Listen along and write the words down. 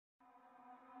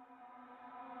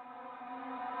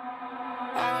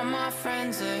All my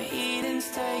friends are heathens,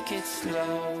 take it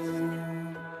slow.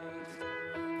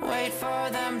 Wait for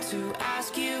them to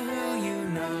ask you who you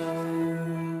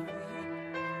know.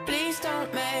 Please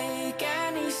don't make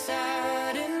any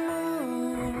sudden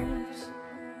moves.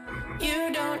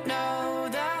 You don't know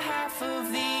the half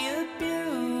of the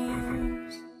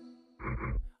abuse.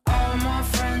 All my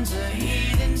friends are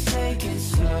heathens, take it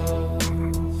slow.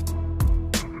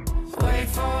 Wait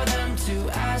for them to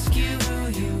ask you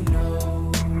who you know.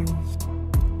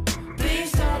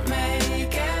 Please don't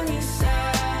make any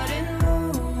sudden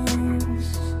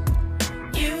moves.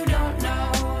 You don't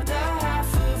know the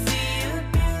half of the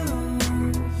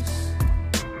abuse.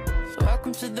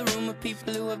 Welcome to the room of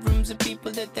people who have rooms of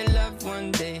people that they love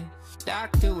one day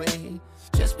locked away.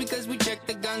 Just because we check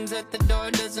the guns at the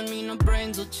door doesn't mean our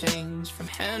brains will change from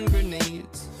hand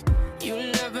grenades. You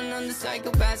love another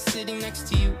psychopath sitting next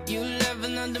to you. You love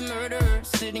another murderer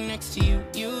sitting next to you.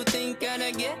 You think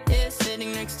I'd get here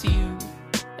sitting next to you.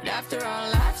 But after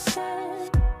all I've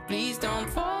said, please don't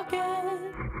forget.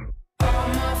 All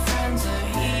my friends are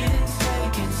heathens,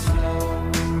 take it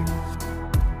slow.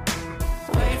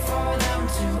 Wait for them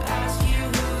to ask you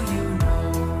who you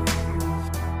know.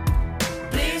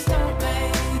 Please don't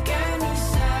make any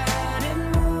sudden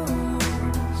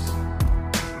moves.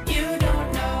 You don't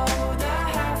know the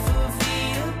half of the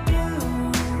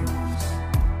abuse.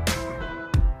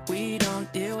 We don't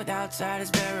deal with outsiders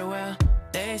very well.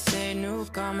 They say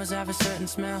newcomers have a certain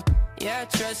smell. Yeah,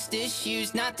 trust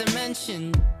issues not to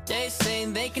mention. They say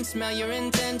they can smell your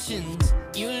intentions.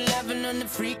 You laughing on the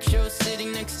freak show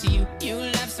sitting next to you. You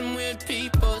laugh some weird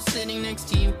people sitting next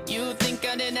to you. You think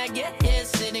how did I get here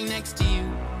sitting next to you.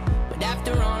 But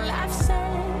after all I've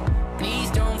said, please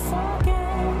don't forget.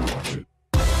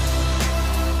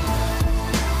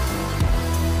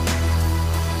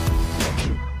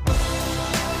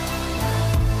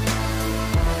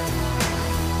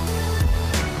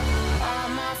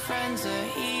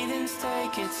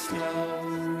 Take it slow.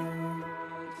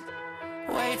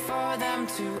 Wait for them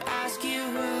to ask you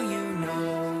who you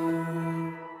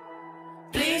know.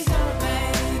 Please don't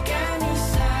make any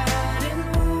sudden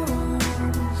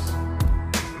moves.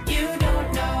 You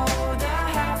don't know the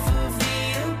half of the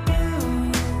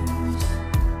abuse.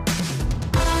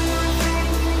 All my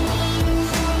friends wait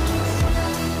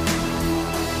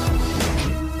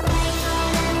for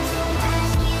them to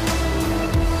ask you who you know.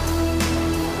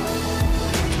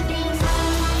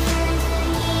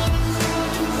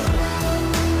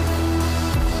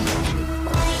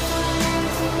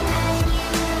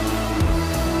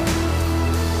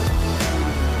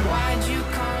 Why'd you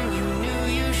come? You knew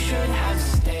you should have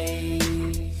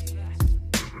stayed.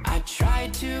 I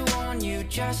tried to warn you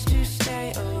just to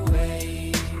stay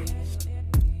away.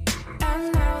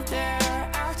 And now there